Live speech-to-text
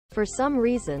For some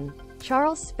reason,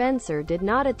 Charles Spencer did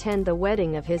not attend the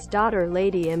wedding of his daughter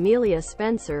Lady Amelia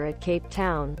Spencer at Cape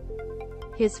Town.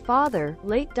 His father,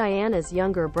 late Diana's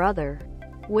younger brother,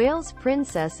 Wales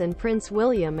Princess and Prince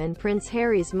William and Prince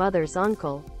Harry's mother's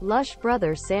uncle, Lush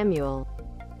brother Samuel,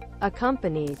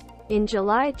 accompanied. In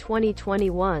July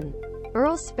 2021,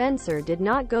 Earl Spencer did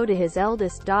not go to his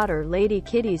eldest daughter Lady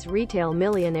Kitty's retail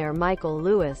millionaire Michael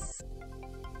Lewis.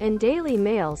 And Daily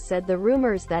Mail said the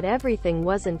rumors that everything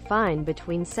wasn't fine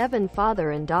between Seven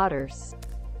father and daughters.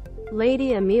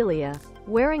 Lady Amelia,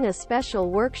 wearing a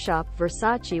special workshop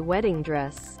Versace wedding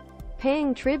dress,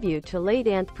 paying tribute to late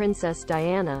Aunt Princess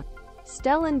Diana.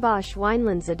 Stellenbosch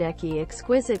Wynlandsedeki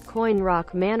exquisite coin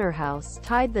rock manor house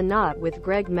tied the knot with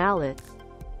Greg Mallet.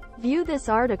 View this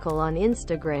article on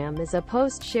Instagram as a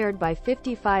post shared by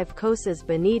 55 Cosas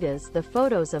Bonitas. The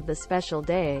photos of the special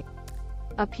day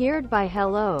appeared by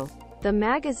Hello, the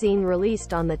magazine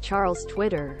released on the Charles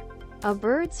Twitter. A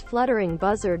bird's fluttering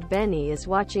buzzard Benny is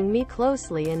watching me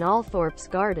closely in Althorpe's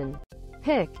garden.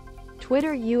 Pic.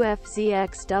 Twitter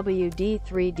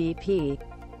UFZXWD3DP.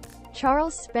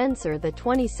 Charles Spencer, the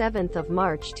 27th of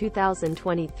March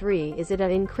 2023. Is it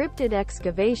an encrypted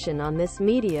excavation on this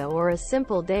media or a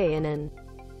simple day in an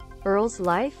Earl's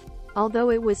life? Although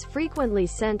it was frequently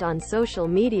sent on social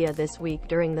media this week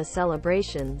during the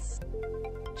celebrations,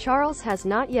 Charles has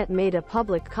not yet made a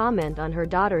public comment on her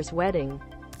daughter's wedding.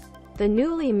 The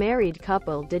newly married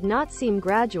couple did not seem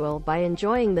gradual by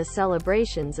enjoying the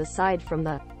celebrations aside from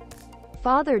the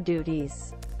father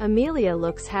duties. Amelia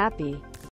looks happy.